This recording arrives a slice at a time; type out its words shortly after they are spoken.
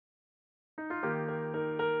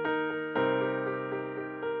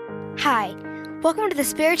Hi, welcome to the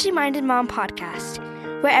Spiritually Minded Mom podcast,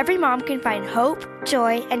 where every mom can find hope,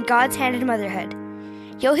 joy, and God's hand in motherhood.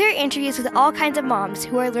 You'll hear interviews with all kinds of moms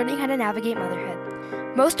who are learning how to navigate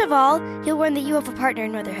motherhood. Most of all, you'll learn that you have a partner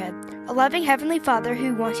in motherhood, a loving Heavenly Father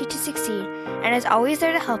who wants you to succeed and is always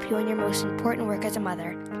there to help you in your most important work as a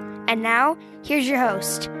mother. And now, here's your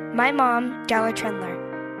host, my mom, Darla Trendler.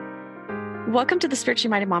 Welcome to the Spiritually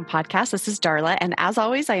Minded Mom podcast. This is Darla, and as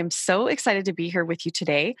always, I am so excited to be here with you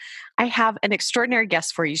today. I have an extraordinary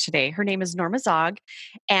guest for you today. Her name is Norma Zog,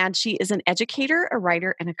 and she is an educator, a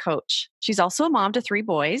writer, and a coach. She's also a mom to 3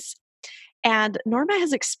 boys, and Norma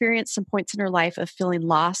has experienced some points in her life of feeling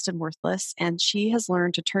lost and worthless, and she has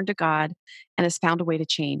learned to turn to God and has found a way to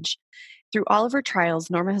change. Through all of her trials,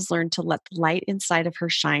 Norma has learned to let the light inside of her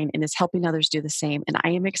shine and is helping others do the same, and I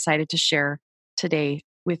am excited to share today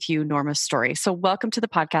with you Norma's story. So welcome to the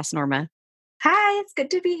podcast, Norma. Hi, it's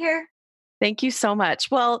good to be here. Thank you so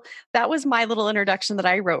much. Well, that was my little introduction that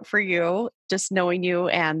I wrote for you, just knowing you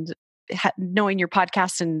and knowing your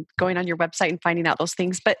podcast and going on your website and finding out those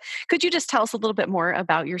things. But could you just tell us a little bit more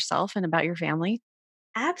about yourself and about your family?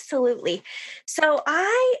 Absolutely. So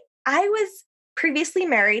I was previously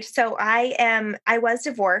married, so I was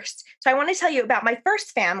divorced. So I want to tell you about my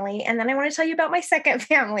first family, and then I want to tell you about my second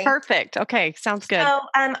family. Perfect. Okay, sounds good. So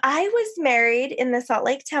I was married in the Salt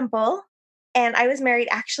Lake Temple, and I was married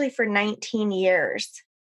actually for 19 years.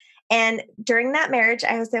 And during that marriage,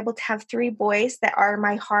 I was able to have 3 boys that are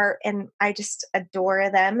my heart, and I just adore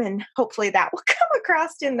them. And hopefully that will come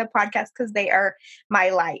across in the podcast because they are my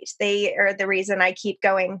light. They are the reason I keep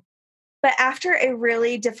going. But after a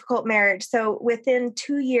really difficult marriage, so within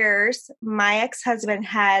 2 years, my ex-husband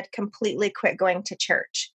had completely quit going to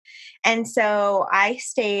church. And so I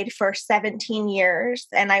stayed for 17 years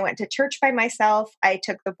and I went to church by myself. I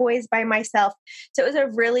took the boys by myself. So it was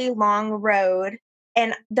a really long road.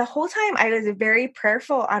 And the whole time I was very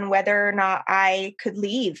prayerful on whether or not I could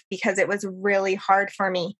leave because it was really hard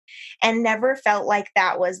for me and never felt like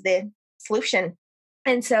that was the solution.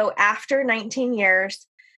 And so after 19 years,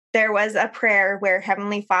 there was a prayer where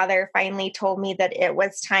Heavenly Father finally told me that it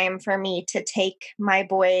was time for me to take my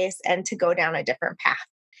boys and to go down a different path.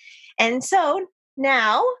 And so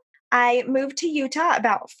now I moved to Utah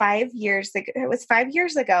about 5 years ago. It was 5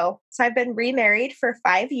 years ago. So I've been remarried for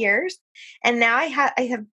 5 years. And now I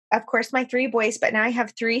have, of course, my 3 boys, but now I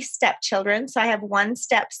have 3 stepchildren. So I have 1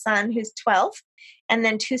 stepson who's 12 and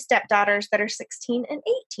then 2 stepdaughters that are 16 and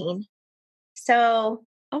 18. So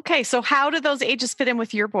Okay, so how do those ages fit in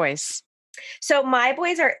with your boys? So my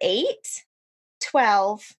boys are 8,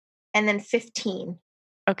 12, and then 15.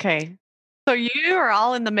 Okay. So you are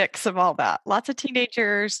all in the mix of all that. Lots of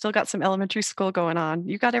teenagers, still got some elementary school going on.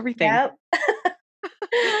 You got everything. Yep.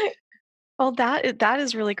 Well, that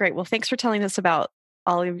is really great. Well, thanks for telling us about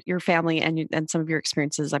all of your family and some of your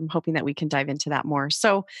experiences. I'm hoping that we can dive into that more.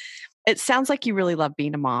 So it sounds like you really love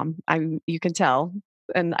being a mom. You can tell,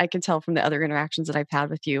 and I can tell from the other interactions that I've had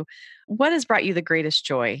with you. What has brought you the greatest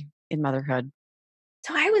joy in motherhood?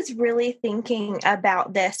 So I was really thinking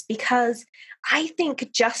about this because I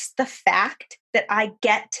think just the fact that I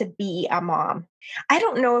get to be a mom, I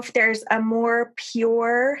don't know if there's a more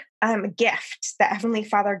pure gift that Heavenly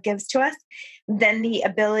Father gives to us than the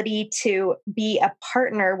ability to be a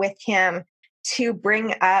partner with Him to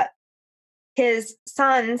bring up His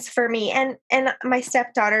sons for me and my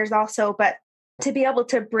stepdaughters also, but to be able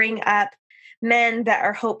to bring up men that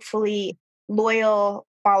are hopefully loyal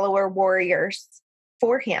follower warriors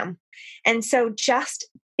for Him. And so just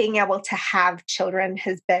being able to have children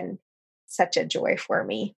has been such a joy for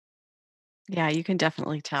me. Yeah, you can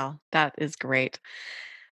definitely tell. That is great.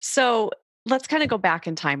 So let's kind of go back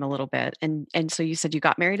in time a little bit. And so you said you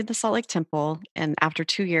got married at the Salt Lake Temple, and after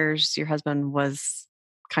 2 years, your husband was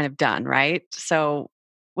kind of done, right? So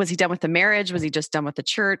was he done with the marriage? Was he just done with the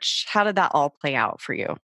church? How did that all play out for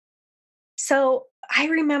you? So I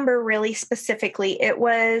remember really specifically, it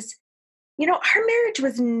was, our marriage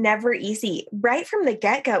was never easy. Right from the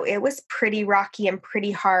get-go, it was pretty rocky and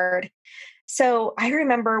pretty hard. So I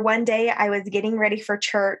remember one day I was getting ready for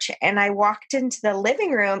church and I walked into the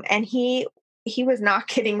living room and he was not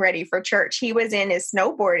getting ready for church. He was in his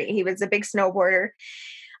snowboarding. He was a big snowboarder.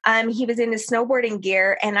 He was in his snowboarding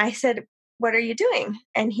gear. And I said, "What are you doing?"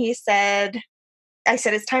 And I said,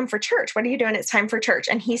 "It's time for church. What are you doing? It's time for church."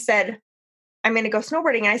 And he said, "I'm going to go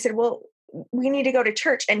snowboarding." And I said, "Well, we need to go to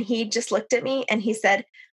church." And he just looked at me and he said,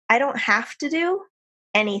 "I don't have to do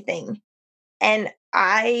anything." And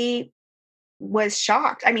I was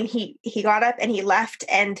shocked. I mean, he got up and he left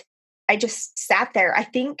and I just sat there.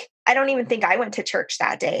 I don't even think I went to church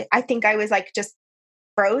that day. I think I was like just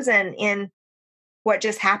frozen in what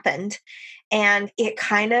just happened. And it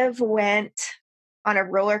kind of went on a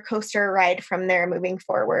roller coaster ride from there moving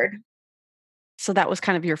forward. So that was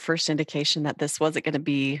kind of your first indication that this wasn't going to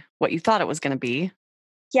be what you thought it was going to be.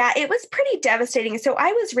 Yeah, it was pretty devastating. So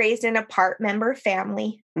I was raised in a part member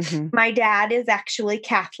family. Mm-hmm. My dad is actually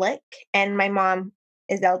Catholic and my mom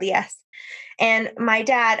is LDS. And my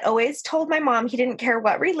dad always told my mom he didn't care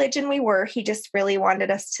what religion we were. He just really wanted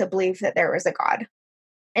us to believe that there was a God.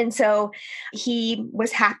 And so he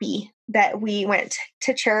was happy that we went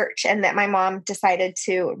to church and that my mom decided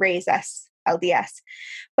to raise us LDS.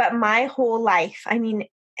 But my whole life, I mean,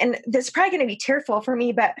 and this is probably going to be tearful for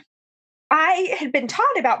me, but I had been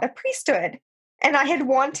taught about the priesthood and I had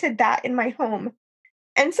wanted that in my home.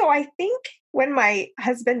 And so I think when my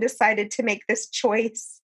husband decided to make this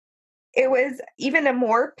choice, it was even a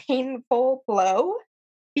more painful blow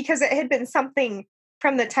because it had been something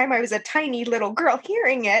from the time I was a tiny little girl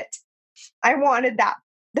hearing it. I wanted that,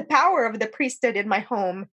 the power of the priesthood in my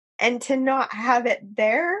home, and to not have it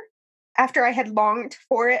there after I had longed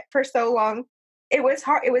for it for so long, it was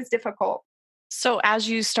hard. It was difficult. So as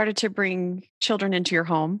you started to bring children into your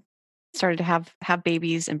home, started to have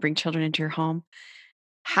babies and bring children into your home,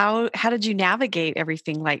 how did you navigate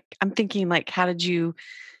everything? Like, I'm thinking, like, were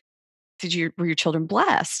your children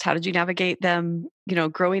blessed? How did you navigate them,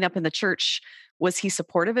 growing up in the church? Was he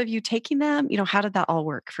supportive of you taking them? How did that all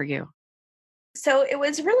work for you? So it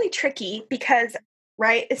was really tricky because,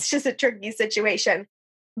 right, it's just a tricky situation.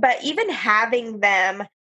 But even having them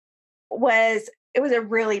it was a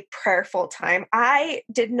really prayerful time. I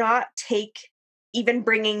did not take even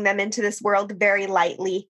bringing them into this world very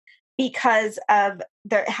lightly because of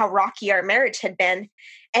how rocky our marriage had been.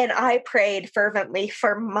 And I prayed fervently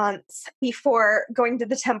for months before going to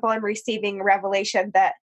the temple and receiving revelation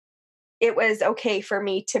that it was okay for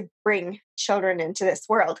me to bring children into this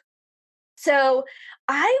world. So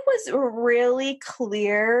I was really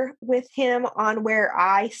clear with him on where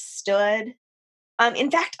I stood.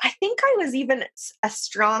 In fact, I think I was even a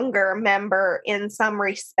stronger member in some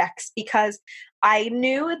respects because I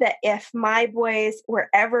knew that if my boys were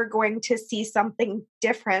ever going to see something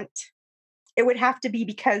different, it would have to be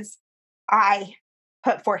because I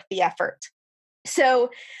put forth the effort.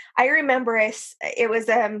 So I remember it was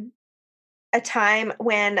a time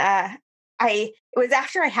when it was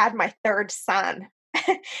after I had my third son.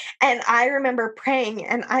 And I remember praying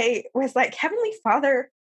and I was like, Heavenly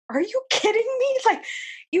Father, are you kidding me? Like,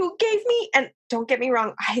 you gave me, and don't get me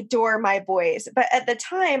wrong, I adore my boys. But at the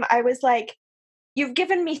time, I was like, you've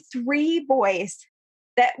given me 3 boys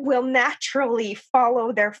that will naturally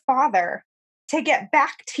follow their father to get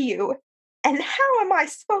back to you. And how am I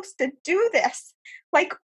supposed to do this?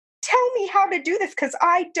 Like, tell me how to do this because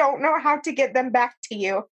I don't know how to get them back to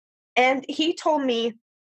you. And he told me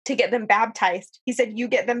to get them baptized. He said, you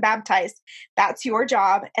get them baptized. That's your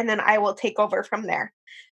job. And then I will take over from there.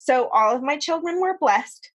 So all of my children were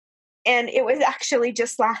blessed. And it was actually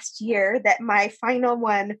just last year that my final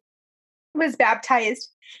one was baptized.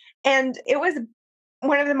 And it was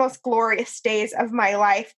one of the most glorious days of my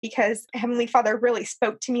life because Heavenly Father really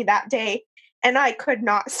spoke to me that day. And I could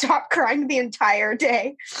not stop crying the entire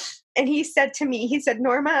day. And he said to me,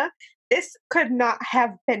 Norma, this could not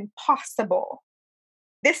have been possible.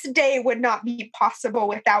 This day would not be possible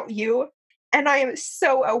without you. And I am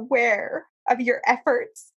so aware of your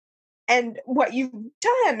efforts and what you've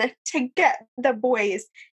done to get the boys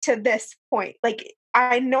to this point. Like,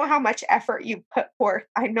 I know how much effort you put forth.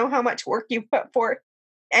 I know how much work you put forth.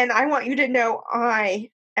 And I want you to know I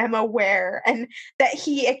am aware and that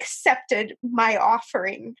he accepted my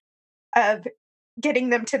offering of getting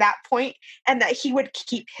them to that point and that he would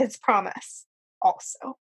keep his promise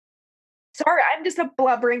also. Sorry, I'm just a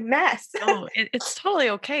blubbering mess. Oh, it's totally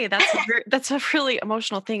okay. That's a really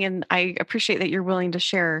emotional thing. And I appreciate that you're willing to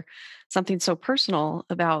share something so personal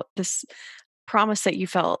about this promise that you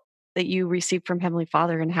felt that you received from Heavenly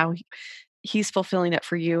Father and how he's fulfilling it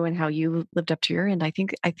for you and how you lived up to your end. I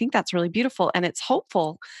think that's really beautiful. And it's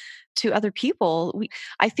hopeful to other people.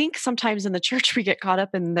 I think sometimes in the church we get caught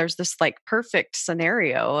up in there's this like perfect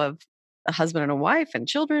scenario of a husband and a wife and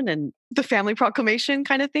children and the family proclamation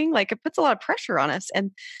kind of thing. Like, it puts a lot of pressure on us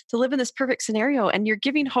and to live in this perfect scenario. And you're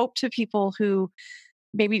giving hope to people who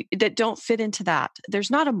maybe that don't fit into that.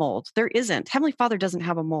 There's not a mold. There isn't. Heavenly Father doesn't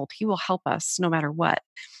have a mold. He will help us no matter what.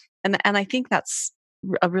 And I think that's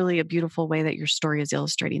a beautiful way that your story is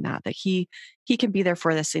illustrating that he can be there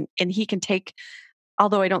for this and he can take,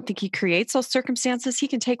 although I don't think he creates those circumstances, he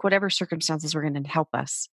can take whatever circumstances we're in and help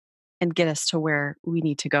us and get us to where we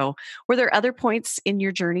need to go. Were there other points in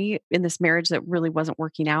your journey in this marriage that really wasn't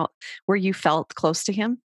working out where you felt close to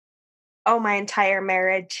him? Oh, my entire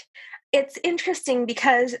marriage. It's interesting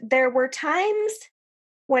because there were times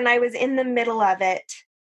when I was in the middle of it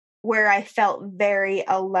where I felt very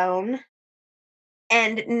alone.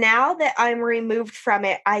 And now that I'm removed from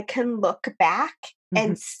it, I can look back Mhm.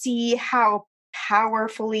 and see how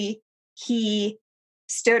powerfully he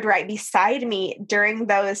stood right beside me during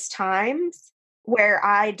those times where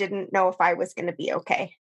I didn't know if I was going to be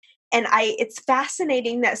okay. And it's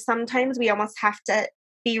fascinating that sometimes we almost have to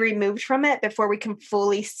be removed from it before we can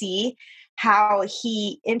fully see how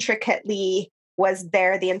he intricately was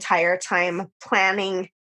there the entire time, planning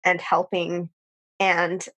and helping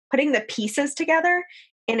and putting the pieces together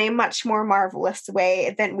in a much more marvelous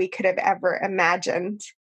way than we could have ever imagined.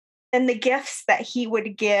 And the gifts that he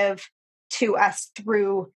would give to us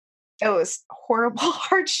through those horrible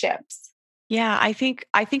hardships. Yeah, I think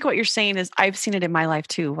what you're saying is I've seen it in my life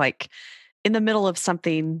too. Like in the middle of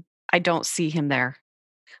something, I don't see him there.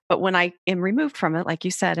 But when I am removed from it, like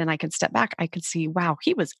you said, and I can step back, I can see, wow,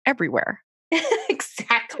 he was everywhere.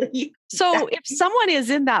 Exactly. So if someone is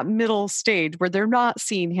in that middle stage where they're not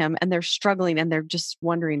seeing him and they're struggling and they're just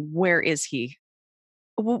wondering, where is he?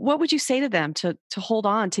 What would you say to them to hold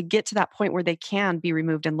on, to get to that point where they can be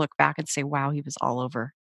removed and look back and say, wow, he was all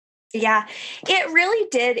over? Yeah, it really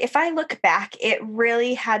did. If I look back, it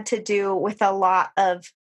really had to do with a lot of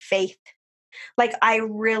faith. Like, I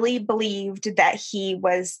really believed that he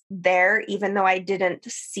was there, even though I didn't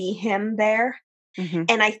see him there. Hmm.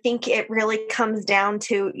 And I think it really comes down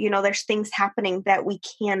to, there's things happening that we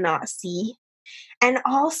cannot see. And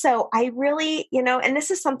also, I really, and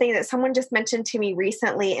this is something that someone just mentioned to me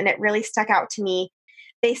recently, and it really stuck out to me.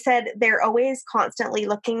 They said they're always constantly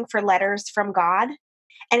looking for letters from God.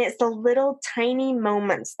 And it's the little tiny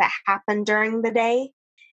moments that happen during the day.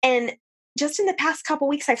 And just in the past couple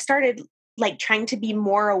weeks, I've started like trying to be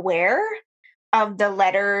more aware of the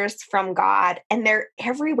letters from God. And they're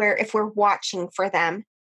everywhere if we're watching for them.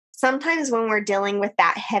 Sometimes when we're dealing with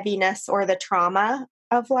that heaviness or the trauma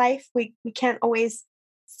of life, we can't always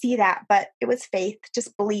see that. But it was faith,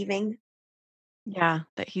 just believing. Yeah,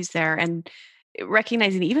 that he's there. And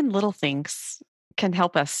recognizing even little things can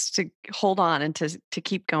help us to hold on and to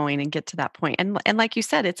keep going and get to that point. And like you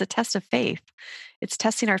said, it's a test of faith. It's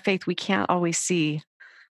testing our faith. We can't always see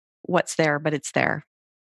what's there, but it's there.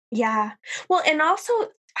 Yeah. Well, and also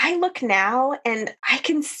I look now and I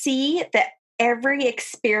can see that every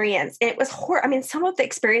experience, it was I mean, some of the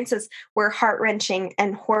experiences were heart-wrenching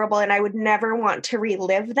and horrible, and I would never want to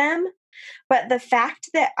relive them. But the fact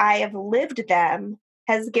that I have lived them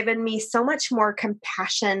has given me so much more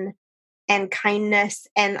compassion and kindness.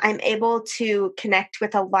 And I'm able to connect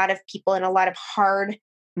with a lot of people in a lot of hard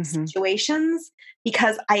Hmm. situations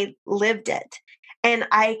because I lived it. And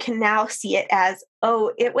I can now see it as,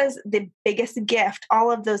 oh, it was the biggest gift.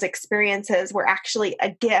 All of those experiences were actually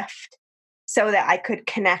a gift so that I could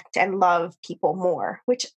connect and love people more,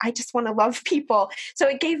 which I just want to love people. So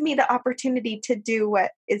it gave me the opportunity to do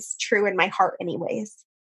what is true in my heart, anyways.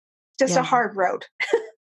 Just a Yeah. hard road.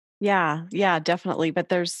 Yeah. Yeah, definitely. But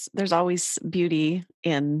there's always beauty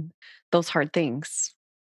in those hard things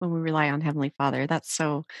when we rely on Heavenly Father. That's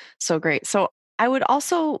so great. So I would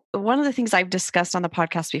also, one of the things I've discussed on the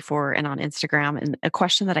podcast before and on Instagram, and a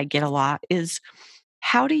question that I get a lot is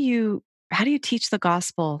how do you how do you teach the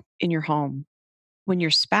gospel in your home when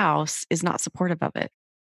your spouse is not supportive of it?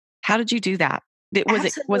 How did you do that? Was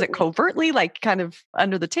it Absolutely. covertly, like kind of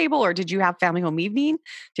under the table, or did you have family home evening?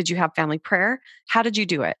 Did you have family prayer? How did you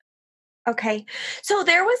do it? Okay. So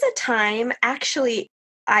there was a time, actually,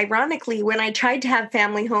 ironically, when I tried to have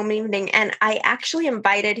family home evening and I actually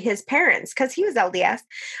invited his parents because he was LDS.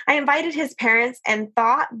 I invited his parents and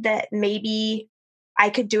thought that maybe I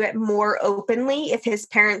could do it more openly if his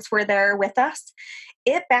parents were there with us.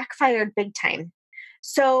 It backfired big time.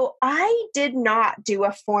 So I did not do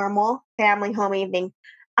a formal family home evening.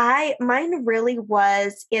 Mine really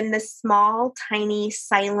was in the small, tiny,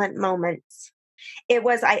 silent moments. It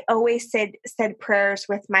was, I always said prayers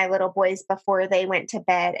with my little boys before they went to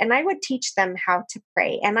bed, and I would teach them how to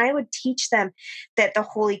pray, and I would teach them that the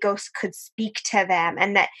Holy Ghost could speak to them,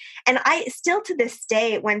 and I still to this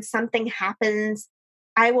day, when something happens,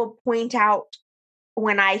 I will point out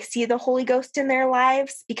when I see the Holy Ghost in their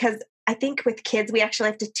lives, because I think with kids we actually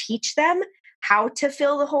have to teach them how to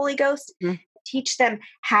feel the Holy Ghost, Mm. teach them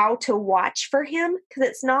how to watch for him, because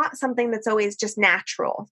it's not something that's always just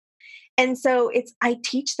natural. And so I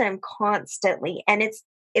teach them constantly, and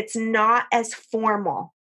it's not as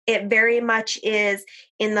formal. It very much is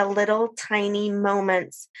in the little tiny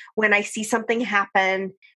moments when I see something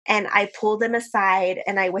happen and I pull them aside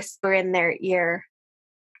and I whisper in their ear.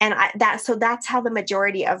 And so that's how the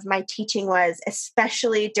majority of my teaching was,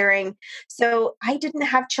 especially so I didn't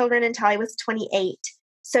have children until I was 28.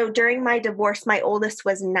 So during my divorce, my oldest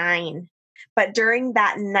was 9. But during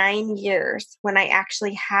that 9 years, when I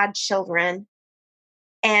actually had children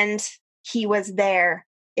and he was there,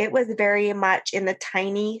 it was very much in the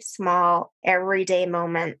tiny, small, everyday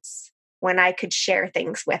moments when I could share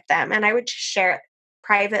things with them. And I would share it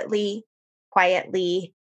privately,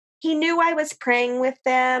 quietly. He knew I was praying with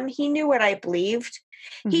them. He knew what I believed.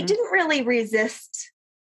 He didn't really resist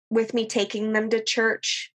with me taking them to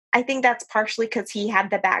church. I think that's partially because he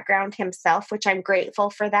had the background himself, which I'm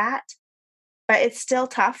grateful for that. But it's still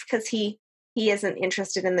tough because he isn't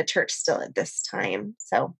interested in the church still at this time.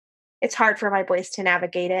 So it's hard for my boys to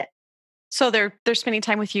navigate it. So they're spending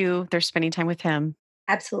time with you, they're spending time with him.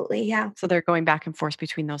 Absolutely, yeah. So they're going back and forth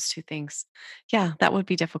between those two things. Yeah, that would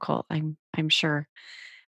be difficult, I'm sure.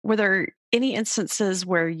 Were there any instances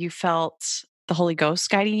where you felt the Holy Ghost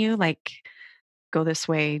guiding you, like, go this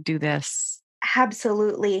way, do this?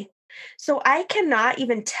 Absolutely. So I cannot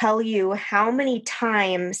even tell you how many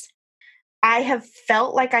times I have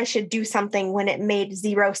felt like I should do something when it made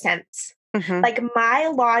zero sense. Like my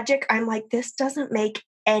logic, I'm like, this doesn't make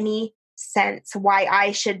any sense why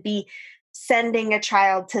I should be sending a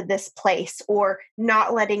child to this place or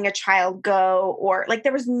not letting a child go, or like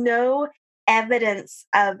there was no evidence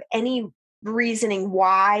of any reasoning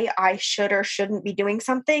why I should or shouldn't be doing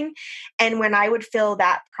something. And when I would feel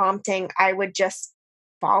that prompting, I would just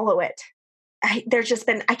follow it. I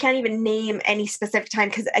can't even name any specific time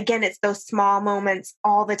because, again, it's those small moments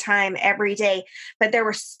all the time, every day. But there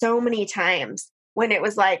were so many times when it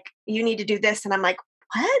was like, you need to do this. And I'm like,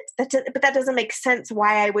 what? But that doesn't make sense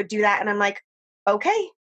why I would do that. And I'm like, okay,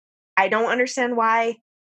 I don't understand why,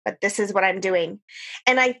 but this is what I'm doing.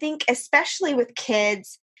 And I think especially with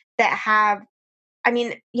kids that have,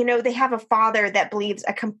 they have a father that believes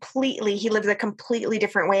he lives a completely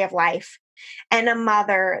different way of life, and a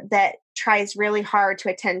mother that tries really hard to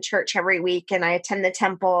attend church every week. And I attend the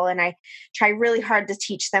temple and I try really hard to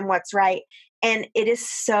teach them what's right. And it is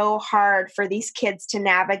so hard for these kids to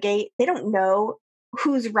navigate. They don't know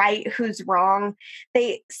who's right, who's wrong.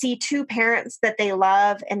 They see two parents that they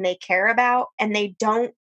love and they care about, and they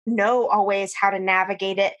don't know always how to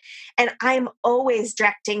navigate it. And I'm always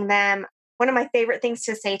directing them. One of my favorite things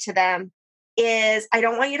to say to them is, I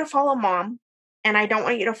don't want you to follow mom, and I don't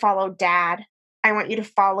want you to follow dad. I want you to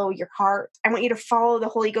follow your heart. I want you to follow the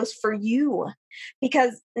Holy Ghost for you,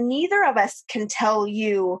 because neither of us can tell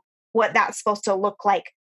you what that's supposed to look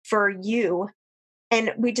like for you.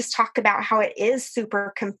 And we just talk about how it is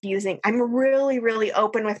super confusing. I'm really, really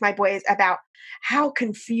open with my boys about how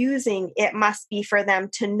confusing it must be for them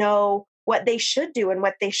to know what they should do and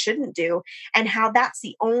what they shouldn't do, and how that's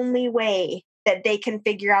the only way that they can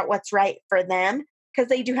figure out what's right for them, because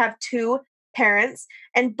they do have two parents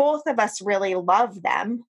and both of us really love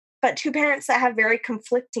them, but two parents that have very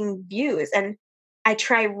conflicting views. And I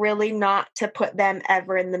try really not to put them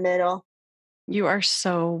ever in the middle. You are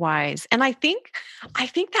so wise. And I think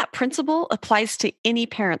that principle applies to any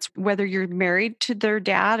parents, whether you're married to their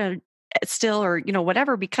dad and still, or,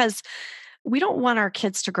 whatever, because we don't want our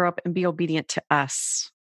kids to grow up and be obedient to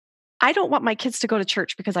us. I don't want my kids to go to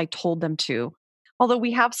church because I told them to. Although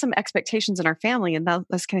we have some expectations in our family and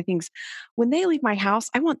those kind of things, when they leave my house,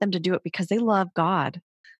 I want them to do it because they love God.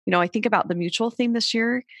 I think about the mutual theme this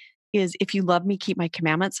year is, if you love me, keep my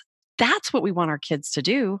commandments. That's what we want our kids to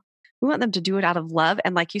do. We want them to do it out of love.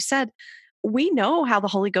 And like you said, we know how the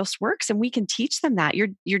Holy Ghost works, and we can teach them that.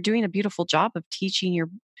 You're doing a beautiful job of teaching your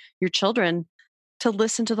children to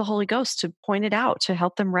listen to the Holy Ghost, to point it out, to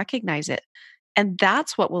help them recognize it. And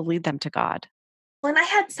that's what will lead them to God. When I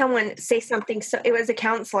had someone say something, so it was a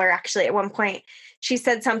counselor actually at one point, she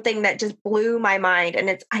said something that just blew my mind,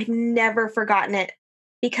 and I've never forgotten it,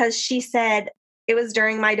 because she said, it was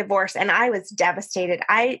during my divorce and I was devastated.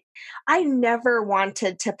 I never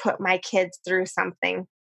wanted to put my kids through something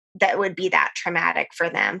that would be that traumatic for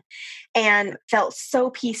them, and felt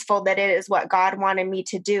so peaceful that it is what God wanted me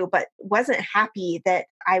to do, but wasn't happy that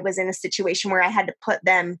I was in a situation where I had to put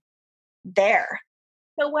them there.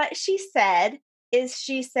 So what she said is,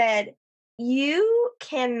 she said, you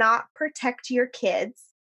cannot protect your kids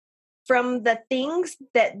from the things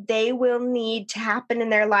that they will need to happen in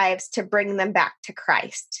their lives to bring them back to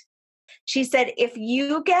Christ. She said, if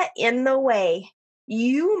you get in the way,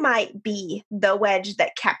 you might be the wedge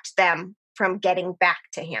that kept them from getting back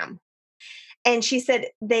to him. And she said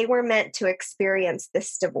they were meant to experience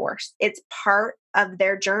this divorce. It's part of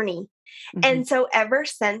their journey. And so ever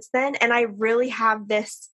since then, and I really have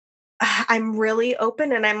this I'm really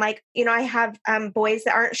open, and I'm like, I have boys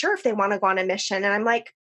that aren't sure if they want to go on a mission. And I'm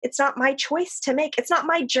like, it's not my choice to make. It's not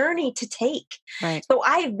my journey to take. Right. So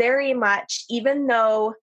I very much, even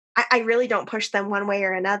though I really don't push them one way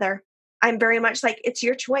or another, I'm very much like, it's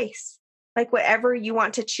your choice, like whatever you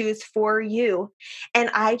want to choose for you. And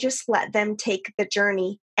I just let them take the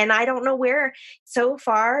journey. And I don't know where. So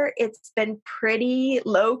far, it's been pretty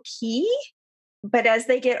low key. But as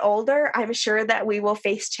they get older, I'm sure that we will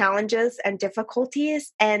face challenges and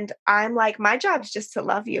difficulties. And I'm like, my job is just to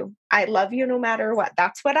love you. I love you no matter what.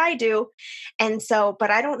 That's what I do. And so, but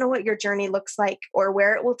I don't know what your journey looks like or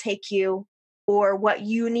where it will take you or what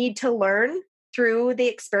you need to learn through the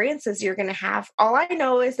experiences you're going to have. All I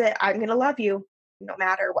know is that I'm going to love you no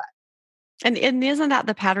matter what. And isn't that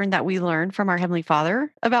the pattern that we learn from our Heavenly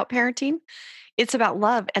Father about parenting? It's about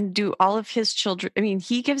love, and do all of his children. I mean,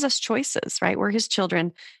 he gives us choices, right? We're his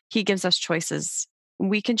children. He gives us choices.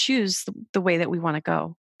 We can choose the way that we want to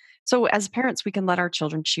go. So as parents, we can let our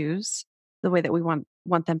children choose the way that we want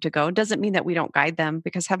them to go. It doesn't mean that we don't guide them,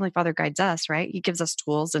 because Heavenly Father guides us, right? He gives us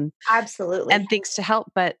tools and Absolutely. things to help,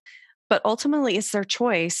 but ultimately it's their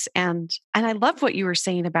choice. And I love what you were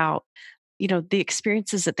saying about, the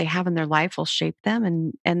experiences that they have in their life will shape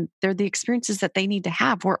them, and they're the experiences that they need to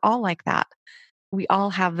have. We're all like that. We all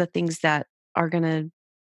have the things that are going to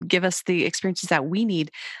give us the experiences that we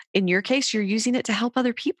need. In your case, you're using it to help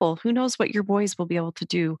other people. Who knows what your boys will be able to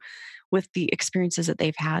do with the experiences that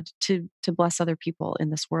they've had to bless other people in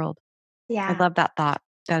this world. I Yeah. love that thought.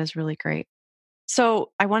 That is really great.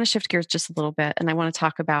 So I want to shift gears just a little bit, and I want to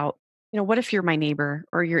talk about, what if you're my neighbor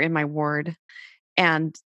or you're in my ward,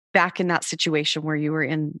 and back in that situation where you were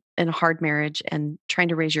in a hard marriage and trying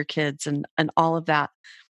to raise your kids and all of that.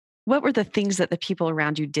 What were the things that the people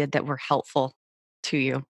around you did that were helpful to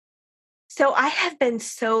you? So I have been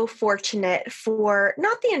so fortunate for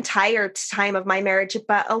not the entire time of my marriage,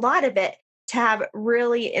 but a lot of it, to have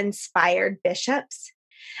really inspired bishops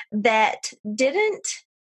that didn't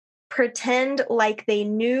pretend like they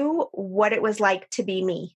knew what it was like to be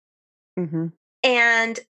me. Mm-hmm.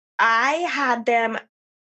 And I had them,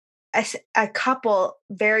 a couple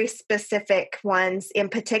very specific ones in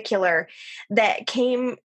particular, that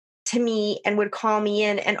came to me and would call me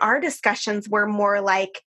in. And our discussions were more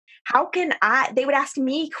like, they would ask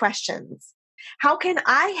me questions. How can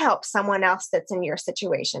I help someone else that's in your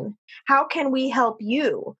situation? How can we help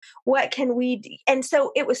you? What can we do? And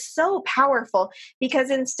so it was so powerful, because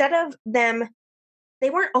instead of them, they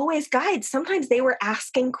weren't always guides. Sometimes they were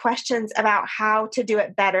asking questions about how to do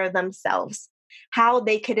it better themselves, how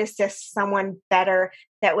they could assist someone better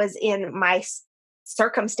that was in my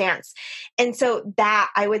circumstance. And so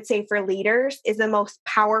that, I would say, for leaders, is the most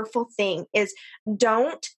powerful thing. Is you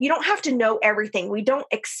don't have to know everything. We don't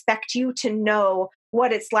expect you to know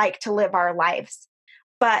what it's like to live our lives,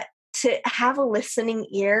 but to have a listening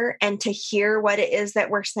ear and to hear what it is that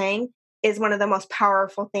we're saying is one of the most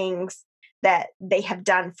powerful things that they have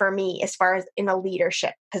done for me, as far as in a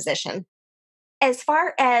leadership position. As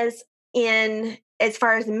far as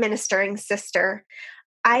ministering sister,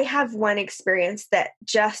 I have one experience that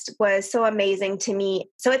just was so amazing to me.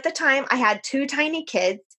 So at the time, I had 2 tiny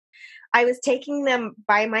kids. I was taking them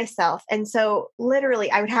by myself. And so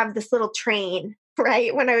literally I would have this little train,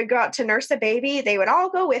 right? When I would go out to nurse a baby, they would all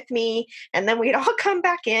go with me, and then we'd all come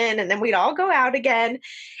back in, and then we'd all go out again.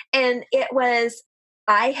 And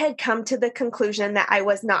I had come to the conclusion that I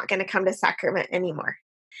was not going to come to sacrament anymore,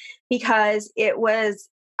 because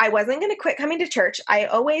I wasn't going to quit coming to church. I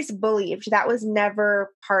always believed that was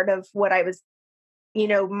never part of what I was,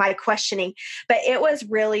 my questioning, but it was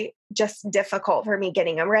really just difficult for me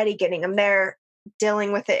getting them ready, getting them there,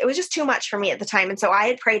 dealing with it. It was just too much for me at the time. And so I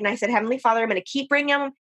had prayed and I said, Heavenly Father, I'm going to keep bringing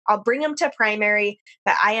them. I'll bring them to primary,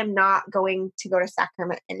 but I am not going to go to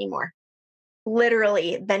sacrament anymore.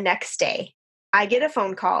 Literally the next day, I get a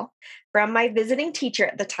phone call from my visiting teacher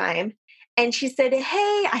at the time. And she said,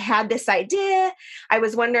 hey, I had this idea. I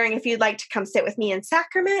was wondering if you'd like to come sit with me in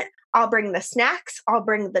sacrament. I'll bring the snacks. I'll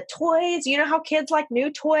bring the toys. You know how kids like new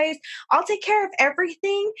toys. I'll take care of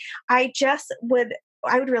everything. I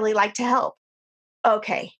would really like to help.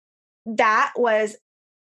 Okay. I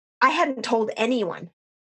hadn't told anyone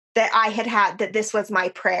that that this was my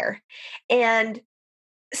prayer. And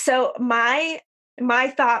so my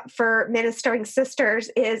thought for ministering sisters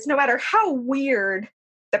is, no matter how weird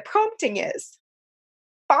the prompting is,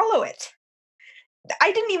 follow it.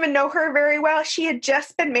 I didn't even know her very well. She had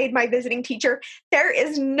just been made my visiting teacher. There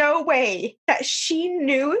is no way that she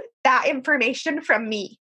knew that information from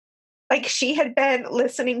me. Like, she had been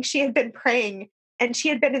listening, she had been praying, and she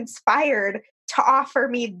had been inspired to offer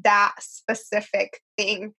me that specific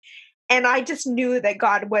thing. And I just knew that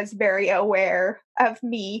God was very aware of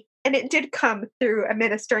me. And it did come through a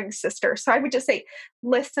ministering sister. So I would just say,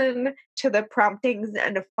 listen to the promptings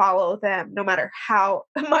and follow them, no matter how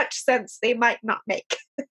much sense they might not make.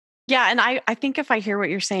 Yeah. And I think if I hear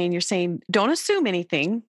what you're saying, don't assume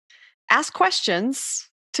anything, ask questions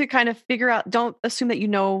to kind of figure out, don't assume that you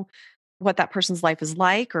know what that person's life is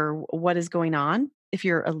like or what is going on. If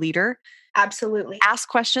you're a leader, Absolutely. ask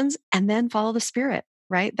questions and then follow the Spirit,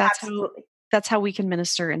 right? Absolutely. That's how we can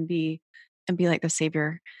minister and be like the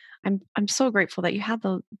Savior. I'm so grateful that you had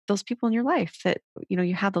those people in your life that,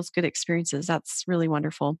 you had those good experiences. That's really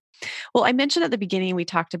wonderful. Well, I mentioned at the beginning, we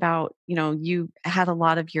talked about, you had a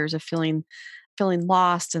lot of years of feeling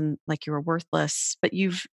lost and like you were worthless, but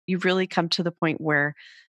you've really come to the point where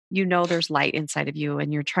there's light inside of you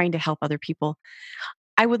and you're trying to help other people.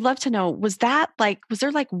 I would love to know, was there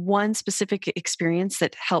like one specific experience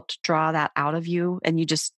that helped draw that out of you and you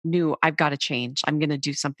just knew, I've got to change, I'm going to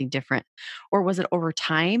do something different? Or was it over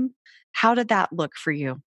time? How did that look for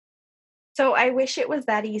you? So I wish it was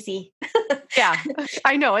that easy. Yeah,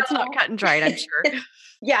 I know it's not cut and dried, I'm sure.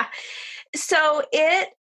 Yeah. So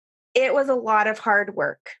it was a lot of hard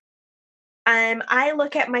work. I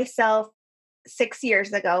look at myself 6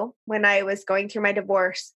 years ago when I was going through my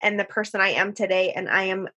divorce and the person I am today, and I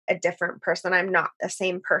am a different person. I'm not the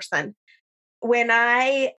same person. When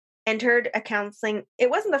I entered a counseling,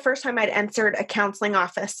 it wasn't the first time I'd entered a counseling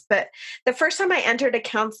office, but the first time I entered a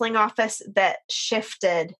counseling office that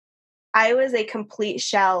shifted, I was a complete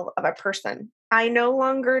shell of a person. I no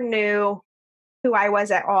longer knew who I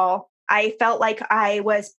was at all. I felt like I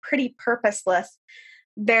was pretty purposeless,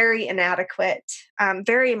 very inadequate,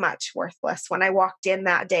 very much worthless when I walked in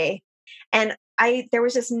that day. And there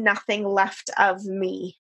was just nothing left of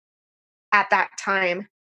me at that time.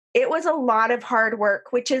 It was a lot of hard work,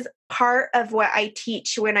 which is part of what I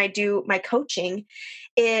teach when I do my coaching,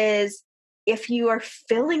 is if you are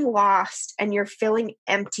feeling lost and you're feeling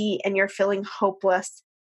empty and you're feeling hopeless,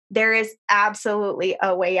 there is absolutely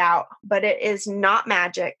a way out, but it is not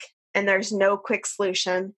magic and there's no quick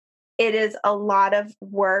solution. It is a lot of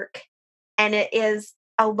work and it is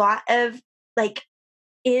a lot of like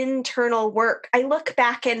internal work. I look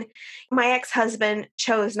back and my ex-husband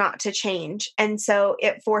chose not to change. And so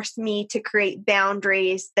it forced me to create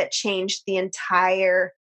boundaries that changed the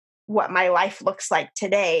entire what my life looks like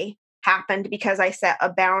today happened because I set a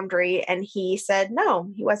boundary and he said no,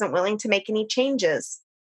 he wasn't willing to make any changes.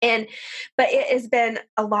 But it has been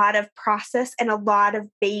a lot of process and a lot of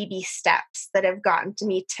baby steps that have gotten to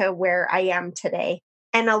me to where I am today,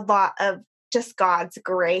 and a lot of just God's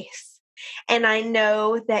grace. And I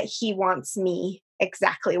know that he wants me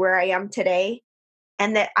exactly where I am today,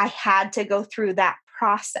 and that I had to go through that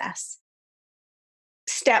process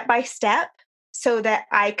step by step so that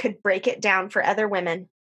I could break it down for other women.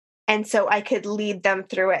 And so I could lead them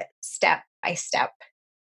through it step by step.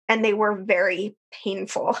 And they were very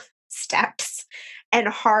painful steps and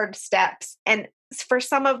hard steps. And for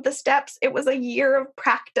some of the steps, it was a year of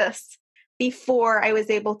practice before I was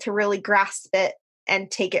able to really grasp it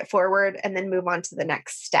and take it forward and then move on to the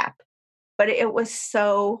next step. But it was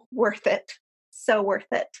so worth it. So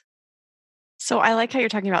worth it. So I like how you're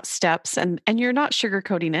talking about steps and you're not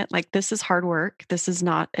sugarcoating it. Like, this is hard work. This is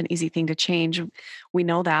not an easy thing to change. We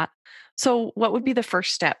know that. So what would be the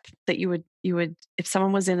first step that you would, if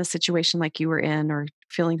someone was in a situation like you were in or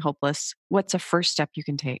feeling hopeless, what's a first step you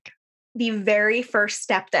can take? The very first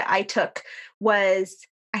step that I took was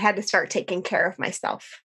I had to start taking care of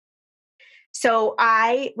myself. So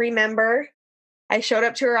I remember I showed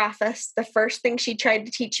up to her office. The first thing she tried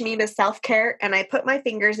to teach me was self-care. And I put my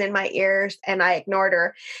fingers in my ears and I ignored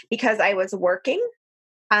her because I was working.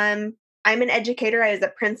 I'm an educator. I was a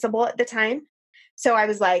principal at the time. So I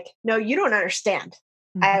was like, no, you don't understand.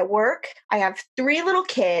 Mm-hmm. I work. I have 3 little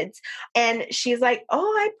kids. And she's like, oh,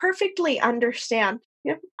 I perfectly understand.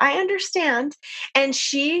 Yep, I understand. And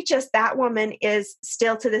that woman is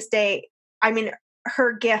still to this day, I mean,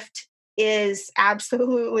 her gift is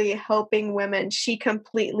absolutely helping women. She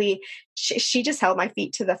just held my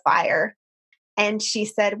feet to the fire. And she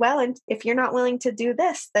said, well, and if you're not willing to do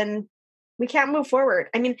this, then we can't move forward.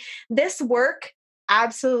 I mean, this work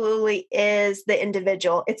absolutely is the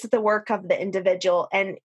individual. It's the work of the individual.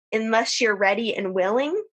 And unless you're ready and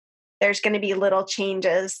willing, there's going to be little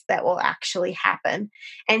changes that will actually happen.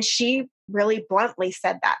 And she really bluntly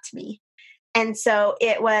said that to me. And so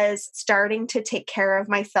it was starting to take care of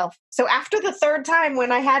myself. So after the 3rd time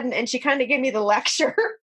when I hadn't, and she kind of gave me the lecture,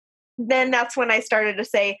 then that's when I started to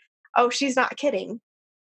say, oh, she's not kidding.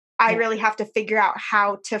 I really have to figure out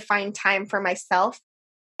how to find time for myself.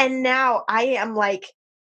 And now I am like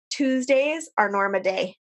Tuesdays are Norma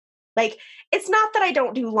day. Like, it's not that I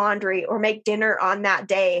don't do laundry or make dinner on that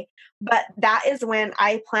day, but that is when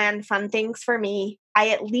I plan fun things for me. I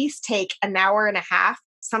at least take an hour and a half,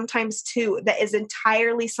 sometimes 2, that is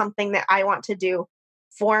entirely something that I want to do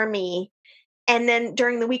for me. And then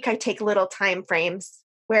during the week, I take little time frames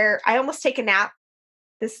where I almost take a nap.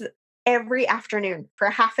 This is every afternoon for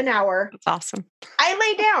half an hour. That's awesome. I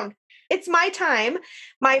lay down. It's my time.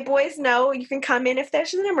 My boys know you can come in if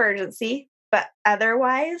there's an emergency, but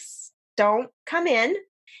otherwise don't come in.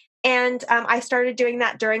 And I started doing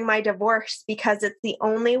that during my divorce because it's the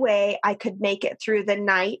only way I could make it through the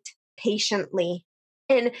night patiently.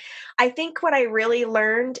 And I think what I really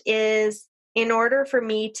learned is in order for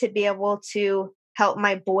me to be able to help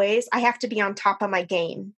my boys, I have to be on top of my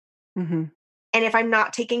game. Mm-hmm. And if I'm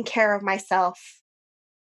not taking care of myself,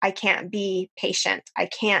 I can't be patient. I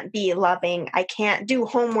can't be loving. I can't do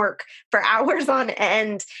homework for hours on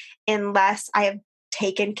end unless I have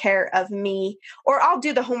taken care of me. Or I'll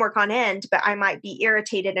do the homework on end, but I might be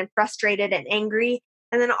irritated and frustrated and angry.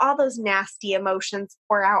 And then all those nasty emotions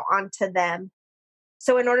pour out onto them.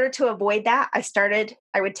 So in order to avoid that,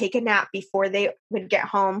 I would take a nap before they would get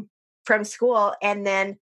home from school. And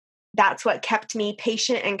then that's what kept me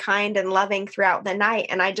patient and kind and loving throughout the night.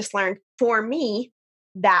 And I just learned for me,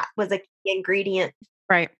 that was a key ingredient.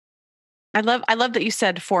 Right. I love that you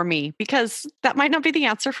said for me, because that might not be the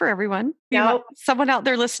answer for everyone. Nope. Someone out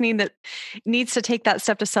there listening that needs to take that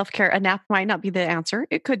step to self-care, a nap might not be the answer.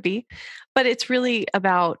 It could be, but it's really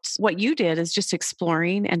about what you did is just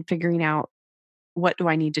exploring and figuring out, what do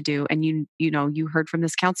I need to do? And you heard from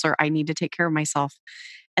this counselor, I need to take care of myself.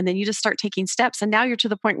 And then you just start taking steps. And now you're to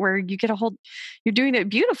the point where you get you're doing it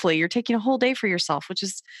beautifully. You're taking a whole day for yourself, which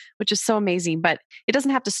is so amazing. But it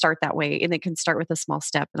doesn't have to start that way. And it can start with a small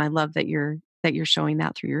step. And I love that you're showing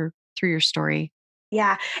that through your story.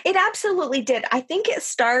 Yeah, it absolutely did. I think it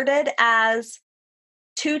started as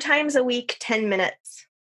 2 times a week, 10 minutes.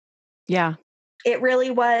 Yeah. It really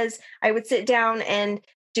was. I would sit down and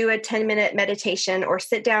do a 10-minute meditation or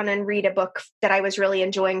sit down and read a book that I was really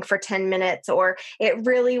enjoying for 10 minutes, or it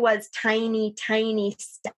really was tiny, tiny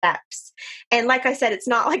steps. And like I said, it's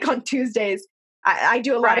not like on Tuesdays. I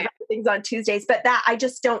do a lot of other things on Tuesdays, but that I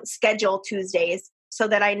just don't schedule Tuesdays so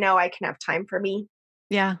that I know I can have time for me.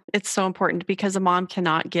 Yeah, it's so important because a mom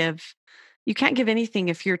you can't give anything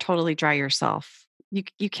if you're totally dry yourself.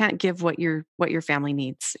 You can't give what your family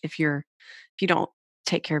needs if you don't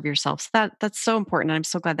take care of yourself. So that's so important. And I'm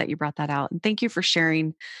so glad that you brought that out. And thank you for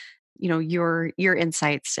sharing, your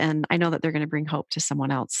insights. And I know that they're going to bring hope to someone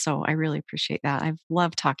else. So I really appreciate that. I've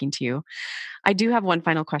loved talking to you. I do have one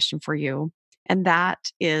final question for you. And that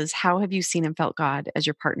is, how have you seen and felt God as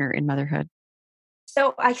your partner in motherhood?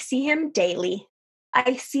 So I see him daily.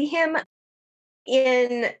 I see him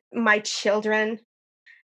in my children.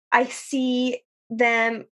 I see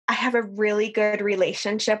them. I have a really good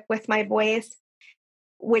relationship with my boys,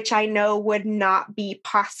 which I know would not be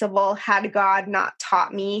possible had God not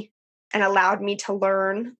taught me and allowed me to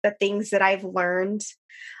learn the things that I've learned.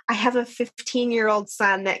 I have a 15-year-old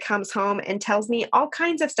son that comes home and tells me all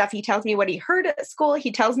kinds of stuff. He tells me what he heard at school.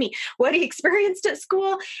 He tells me what he experienced at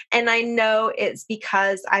school. And I know it's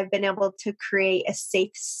because I've been able to create a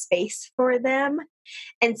safe space for them.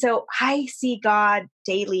 And so I see God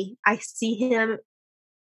daily. I see him.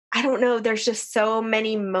 I don't know. There's just so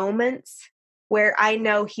many moments where I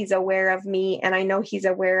know he's aware of me and I know he's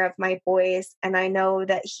aware of my boys and I know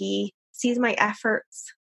that he sees my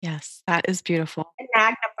efforts. Yes, that is beautiful. And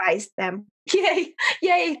magnifies them. Yay.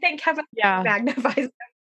 Yay. Thank heaven. Yeah. Magnifies them.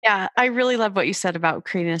 Yeah. I really love what you said about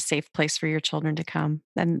creating a safe place for your children to come.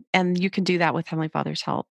 And you can do that with Heavenly Father's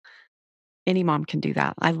help. Any mom can do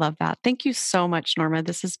that. I love that. Thank you so much, Norma.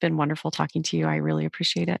 This has been wonderful talking to you. I really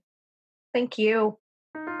appreciate it. Thank you.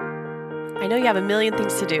 I know you have a million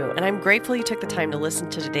things to do, and I'm grateful you took the time to listen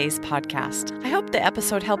to today's podcast. I hope the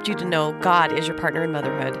episode helped you to know God is your partner in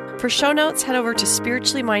motherhood. For show notes, head over to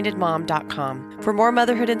spirituallymindedmom.com. For more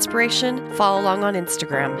motherhood inspiration, follow along on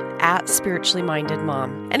Instagram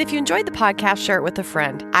 @spirituallymindedmom. And if you enjoyed the podcast, share it with a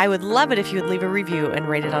friend. I would love it if you would leave a review and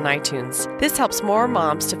rate it on iTunes. This helps more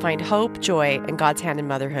moms to find hope, joy, and God's hand in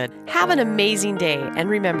motherhood. Have an amazing day, and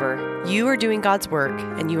remember, you are doing God's work,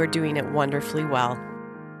 and you are doing it wonderfully well.